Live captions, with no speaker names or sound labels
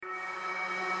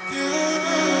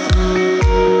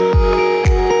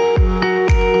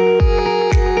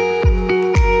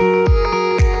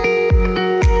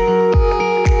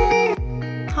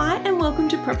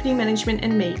Management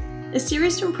and Me, a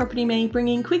series from Property Me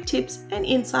bringing quick tips and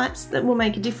insights that will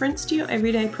make a difference to your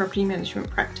everyday property management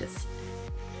practice.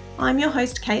 I'm your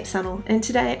host, Kate Sunnell, and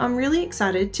today I'm really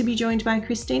excited to be joined by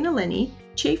Christina Lennie,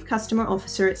 Chief Customer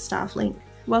Officer at Stafflink.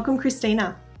 Welcome,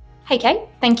 Christina. Hey, Kate.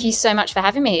 Thank you so much for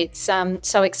having me. It's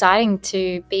so exciting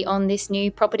to be on this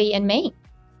new Property and Me.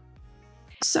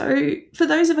 So, for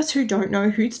those of us who don't know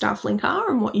who Stafflink are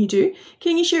and what you do,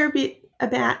 can you share a bit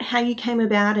about how you came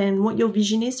about and what your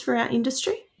vision is for our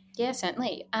industry? Yeah,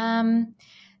 certainly.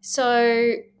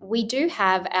 So we do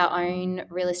have our own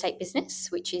real estate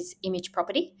business, which is Image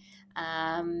Property,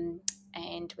 and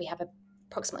we have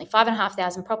approximately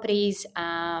 5,500 properties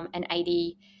and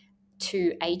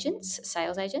 82 agents,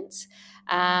 sales agents.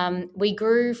 We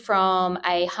grew from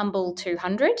a humble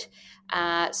 200.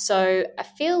 So I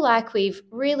feel like we've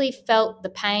really felt the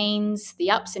pains, the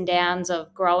ups and downs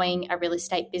of growing a real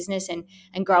estate business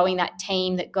and growing that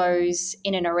team that goes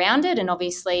in and around it. And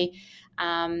obviously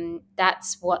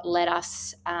that's what led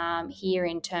us here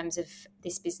in terms of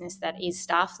this business that is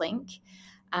Stafflink.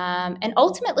 And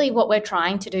ultimately what we're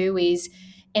trying to do is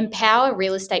empower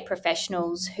real estate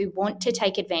professionals who want to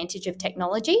take advantage of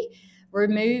technology,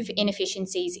 remove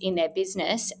inefficiencies in their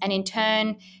business, and in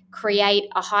turn create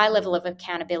a high level of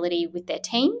accountability with their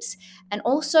teams, and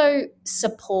also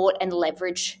support and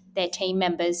leverage their team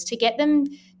members to get them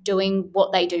doing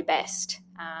what they do best.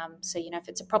 So, if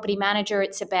it's a property manager,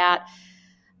 it's about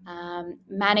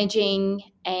managing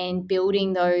and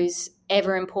building those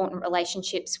ever important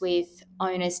relationships with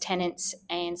owners, tenants,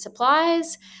 and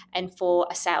suppliers. And for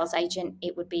a sales agent,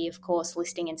 it would be, of course,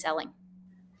 listing and selling.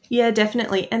 Yeah,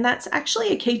 definitely. And that's actually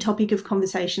a key topic of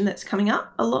conversation that's coming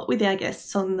up a lot with our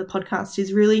guests on the podcast,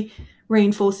 is really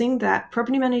reinforcing that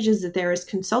property managers are there as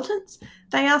consultants.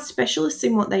 They are specialists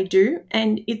in what they do,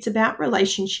 and it's about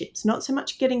relationships, not so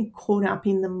much getting caught up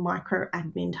in the micro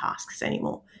admin tasks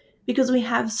anymore, because we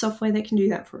have software that can do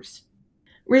that for us.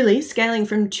 Really, scaling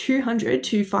from 200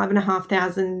 to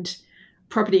 5,500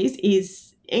 properties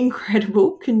is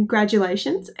incredible.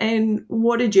 Congratulations. And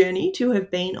what a journey to have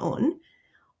been on.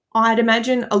 I'd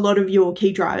imagine a lot of your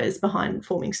key drivers behind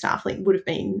forming Stafflink would have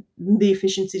been the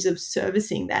efficiencies of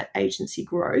servicing that agency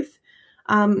growth.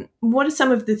 What are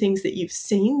some of the things that you've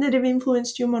seen that have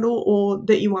influenced your model, or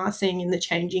that you are seeing in the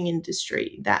changing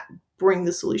industry that bring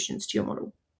the solutions to your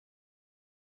model?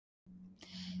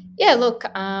 Yeah, look,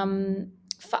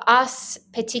 for us,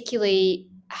 particularly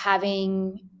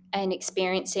having and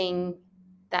experiencing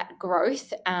that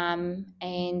growth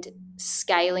and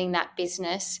scaling that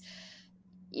business,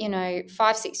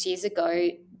 5-6 years ago,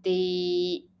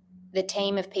 the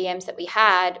team of PMs that we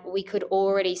had, we could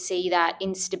already see that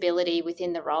instability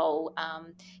within the role.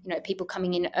 People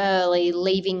coming in early,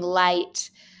 leaving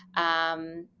late,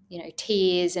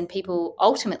 tears, and people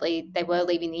ultimately they were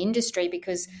leaving the industry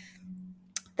because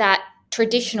that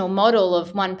traditional model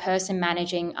of one person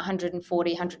managing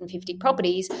 140, 150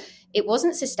 properties, it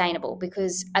wasn't sustainable,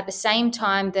 because at the same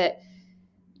time that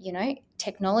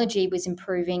technology was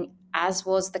improving, as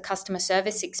was the customer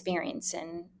service experience.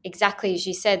 And exactly as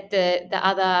you said, the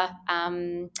other,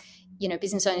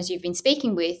 business owners you've been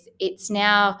speaking with, it's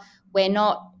now we're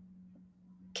not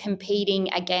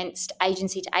competing against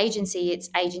agency to agency, it's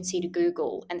agency to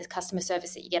Google, and the customer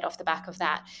service that you get off the back of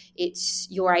that. It's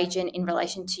your agent in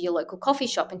relation to your local coffee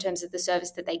shop in terms of the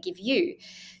service that they give you.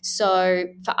 So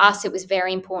for us, it was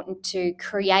very important to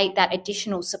create that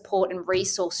additional support and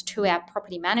resource to our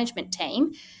property management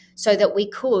team so that we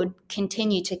could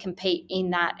continue to compete in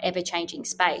that ever-changing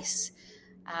space.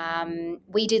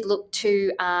 We did look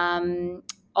to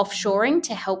offshoring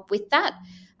to help with that.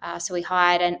 So we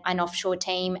hired an offshore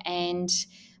team, and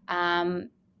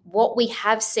what we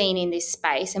have seen in this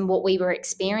space and what we were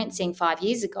experiencing 5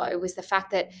 years ago was the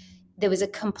fact that there was a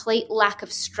complete lack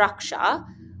of structure,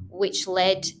 which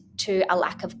led to a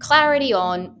lack of clarity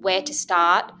on where to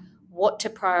start, what to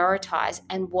prioritize,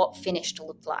 and what finish to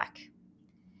look like.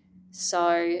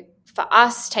 So for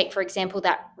us, take for example,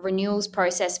 that renewals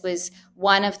process was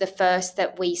one of the first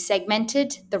that we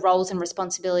segmented the roles and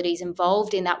responsibilities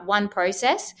involved in that one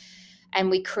process, and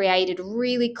we created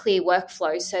really clear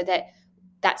workflows so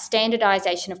that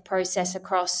standardization of process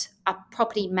across a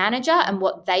property manager and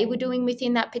what they were doing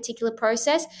within that particular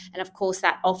process, and of course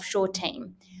that offshore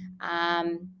team.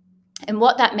 And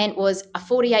what that meant was a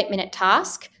 48-minute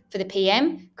task for the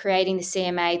PM, creating the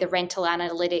CMA, the rental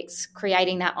analytics,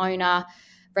 creating that owner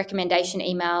recommendation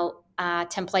email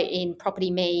template in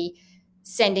Property Me,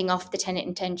 sending off the tenant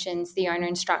intentions, the owner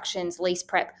instructions, lease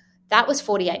prep. That was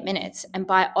 48 minutes. And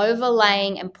by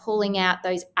overlaying and pulling out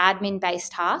those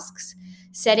admin-based tasks,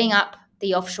 setting up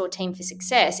the offshore team for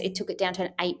success, it took it down to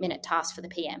an 8-minute task for the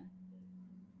PM.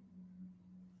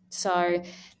 So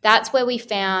that's where we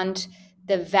found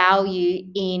the value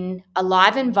in a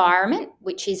live environment,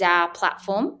 which is our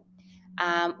platform,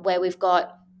 where we've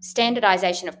got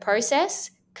standardization of process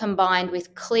combined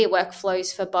with clear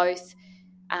workflows for both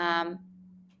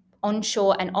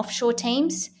onshore and offshore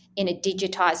teams in a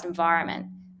digitized environment,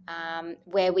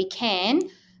 where we can,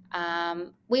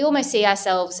 we almost see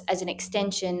ourselves as an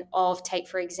extension of, take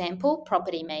for example,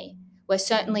 Property Me. We're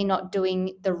certainly not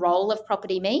doing the role of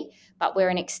Property Me, but we're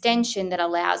an extension that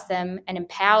allows them and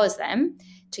empowers them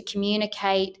to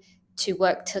communicate, to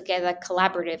work together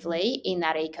collaboratively in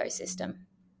that ecosystem.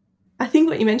 I think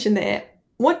what you mentioned there,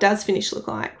 what does finish look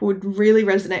like, would really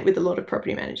resonate with a lot of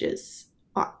property managers.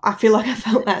 I feel like I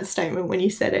felt that statement when you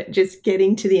said it, just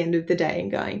getting to the end of the day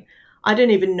and going, I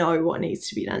don't even know what needs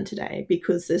to be done today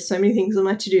because there's so many things on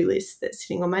my to-do list that's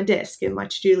sitting on my desk and my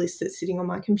to-do list that's sitting on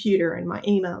my computer and my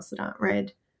emails that aren't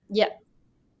read. Yep.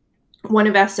 One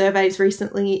of our surveys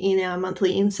recently in our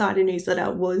monthly insider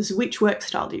newsletter was, which work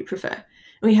style do you prefer? And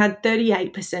we had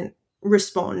 38%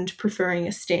 respond preferring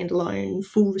a standalone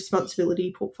full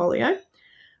responsibility portfolio,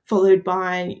 followed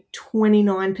by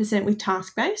 29% with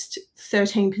task-based,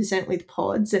 13% with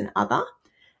pods and other,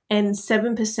 and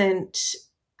 7%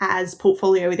 as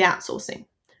portfolio with outsourcing.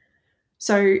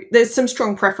 So there's some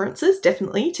strong preferences,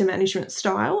 definitely, to management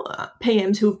style.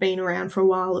 PMs who have been around for a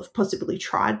while have possibly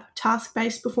tried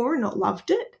task-based before and not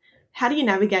loved it. How do you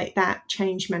navigate that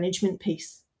change management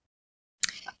piece?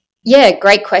 Yeah,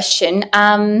 great question.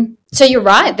 So you're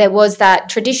right. There was that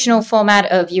traditional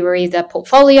format of you were either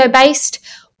portfolio-based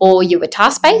or you were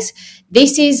task-based.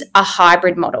 This is a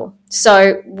hybrid model.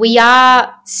 So we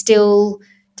are still,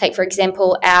 take for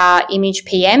example, our image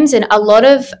PMs and a lot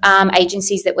of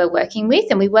agencies that we're working with,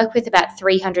 and we work with about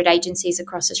 300 agencies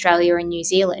across Australia and New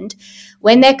Zealand.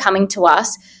 When they're coming to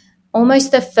us,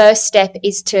 almost the first step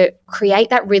is to create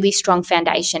that really strong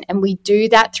foundation. And we do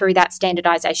that through that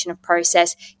standardization of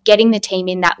process, getting the team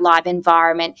in that live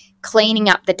environment, cleaning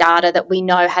up the data that we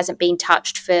know hasn't been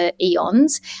touched for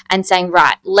eons, and saying,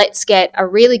 right, let's get a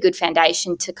really good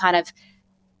foundation to kind of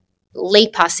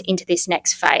leap us into this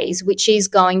next phase, which is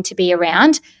going to be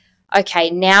around, okay,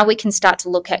 now we can start to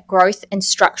look at growth and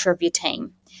structure of your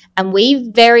team. And we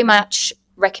very much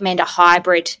recommend a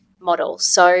hybrid model.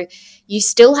 So you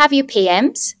still have your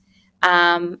PMs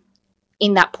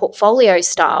in that portfolio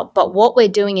style, but what we're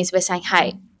doing is we're saying,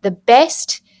 hey, the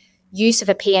best use of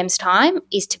a PM's time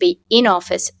is to be in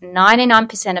office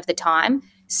 99% of the time,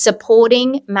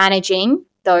 supporting, managing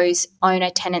those owner,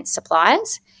 tenant,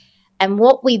 suppliers. And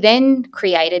what we then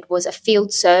created was a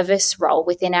field service role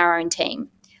within our own team,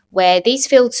 where these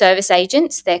field service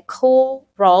agents, their core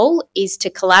role is to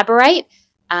collaborate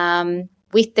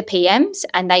with the PMs,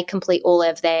 and they complete all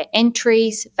of their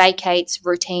entries, vacates,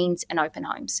 routines, and open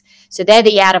homes. So they're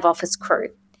the out-of-office crew.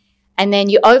 And then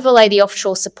you overlay the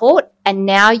offshore support, and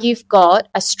now you've got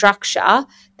a structure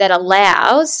that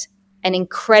allows an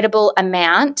incredible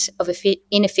amount of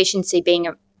inefficiency being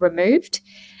removed.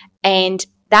 And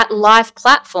that live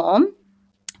platform,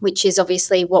 which is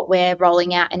obviously what we're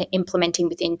rolling out and implementing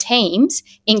within teams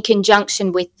in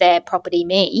conjunction with their Property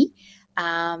Me,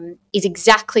 is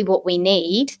exactly what we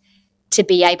need to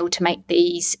be able to make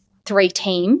these three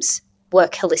teams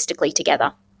work holistically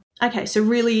together. Okay, so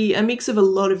really a mix of a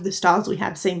lot of the styles we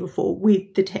have seen before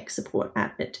with the tech support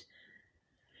added.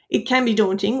 It can be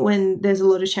daunting when there's a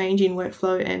lot of change in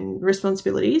workflow and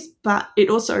responsibilities, but it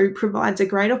also provides a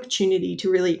great opportunity to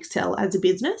really excel as a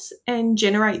business and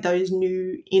generate those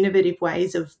new innovative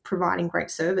ways of providing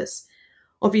great service.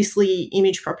 Obviously,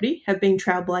 Image Property have been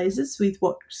trailblazers with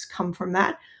what's come from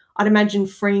that. I'd imagine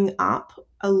freeing up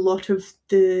a lot of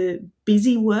the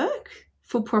busy work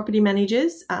for property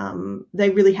managers. They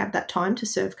really have that time to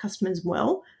serve customers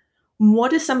well.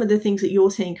 What are some of the things that you're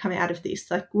seeing come out of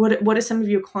this? Like, what are some of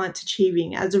your clients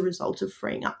achieving as a result of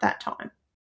freeing up that time?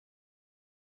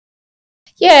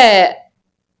 Yeah,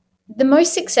 the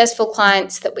most successful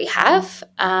clients that we have,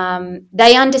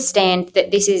 they understand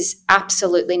that this is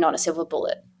absolutely not a silver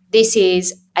bullet. This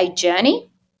is a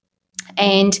journey.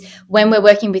 And when we're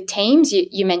working with teams,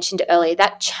 you mentioned earlier,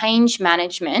 that change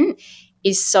management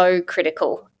is so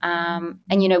critical. And,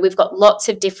 we've got lots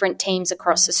of different teams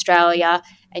across Australia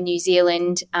and New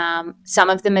Zealand. Some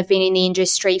of them have been in the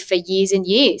industry for years and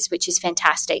years, which is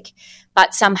fantastic,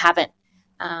 but some haven't.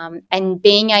 And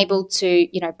being able to,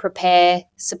 prepare,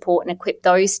 support and equip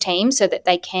those teams so that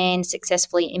they can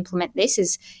successfully implement this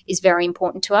is very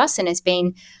important to us and has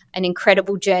been an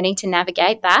incredible journey to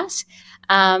navigate that.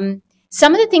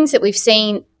 Some of the things that we've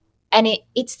seen, and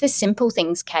it's the simple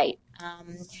things, Kate,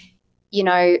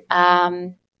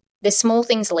 the small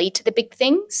things lead to the big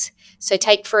things. So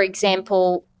take, for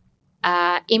example,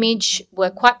 Image were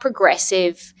quite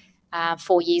progressive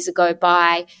 4 years ago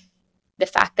by the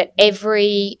fact that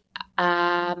every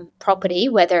property,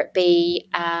 whether it be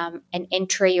an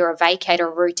entry or a vacate or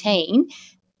a routine,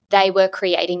 they were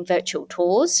creating virtual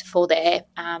tours for their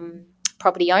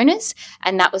property owners,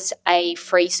 and that was a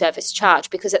free service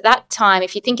charge, because at that time,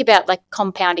 if you think about like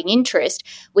compounding interest,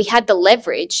 we had the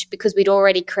leverage because we'd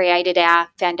already created our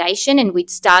foundation and we'd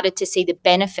started to see the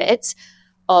benefits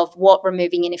of what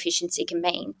removing inefficiency can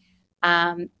mean.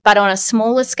 But on a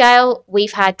smaller scale,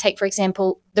 we've had, take for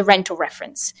example, the rental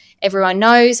reference. Everyone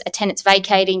knows a tenant's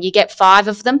vacating, you get 5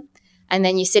 of them, and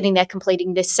then you're sitting there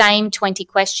completing the same 20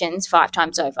 questions 5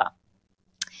 times over.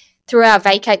 Through our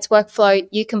vacates workflow,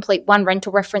 you complete 1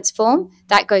 rental reference form.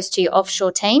 That goes to your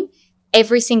offshore team.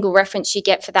 Every single reference you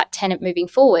get for that tenant moving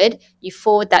forward, you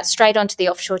forward that straight onto the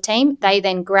offshore team. They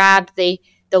then grab the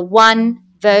one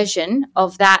version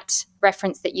of that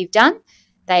reference that you've done.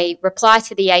 They reply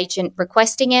to the agent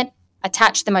requesting it,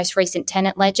 attach the most recent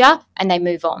tenant ledger, and they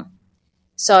move on.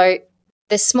 So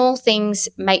the small things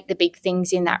make the big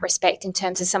things in that respect in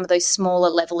terms of some of those smaller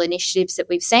level initiatives that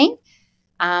we've seen.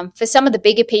 For some of the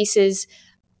bigger pieces,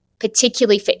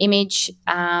 particularly for Image,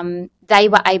 they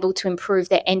were able to improve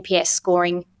their NPS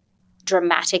scoring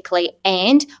dramatically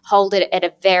and hold it at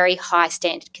a very high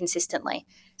standard consistently.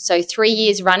 So 3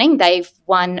 years running, they've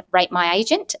won Rate My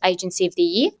Agent, Agency of the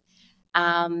Year.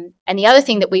 And the other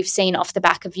thing that we've seen off the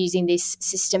back of using this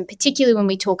system, particularly when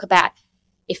we talk about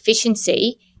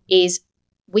efficiency, is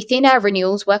within our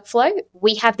renewals workflow,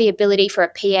 we have the ability for a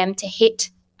PM to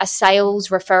hit a sales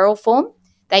referral form.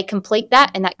 They complete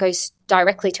that and that goes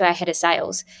directly to our head of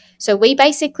sales. So we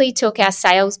basically took our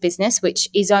sales business, which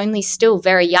is only still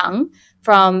very young,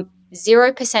 from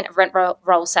 0% of rent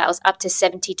roll sales up to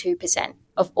 72%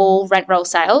 of all rent roll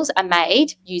sales are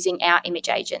made using our Image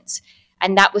agents.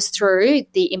 And that was through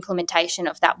the implementation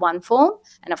of that one form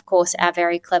and, of course, our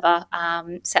very clever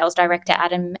sales director,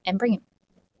 Adam Embringham.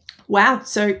 Wow,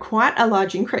 so quite a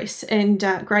large increase, and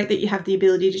great that you have the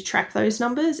ability to track those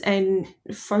numbers and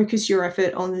focus your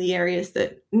effort on the areas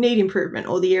that need improvement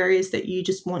or the areas that you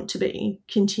just want to be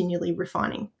continually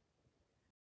refining.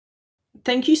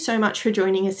 Thank you so much for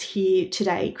joining us here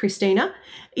today, Christina.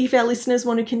 If our listeners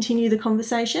want to continue the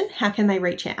conversation, how can they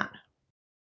reach out?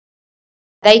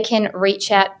 They can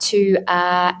reach out to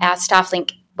our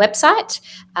Stafflink website.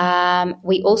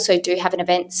 We also do have an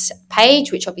events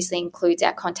page, which obviously includes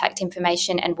our contact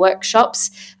information and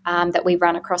workshops that we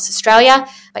run across Australia.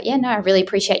 But yeah, no, I really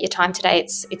appreciate your time today.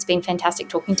 It's been fantastic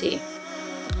talking to you.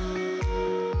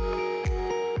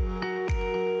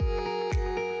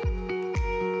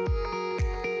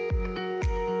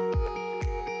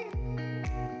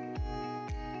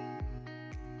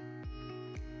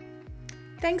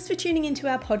 Thanks for tuning into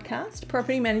our podcast,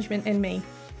 Property Management and Me.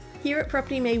 Here at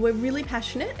Property Me, we're really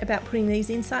passionate about putting these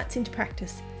insights into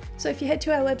practice. So if you head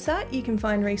to our website, you can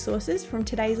find resources from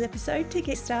today's episode to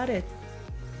get started.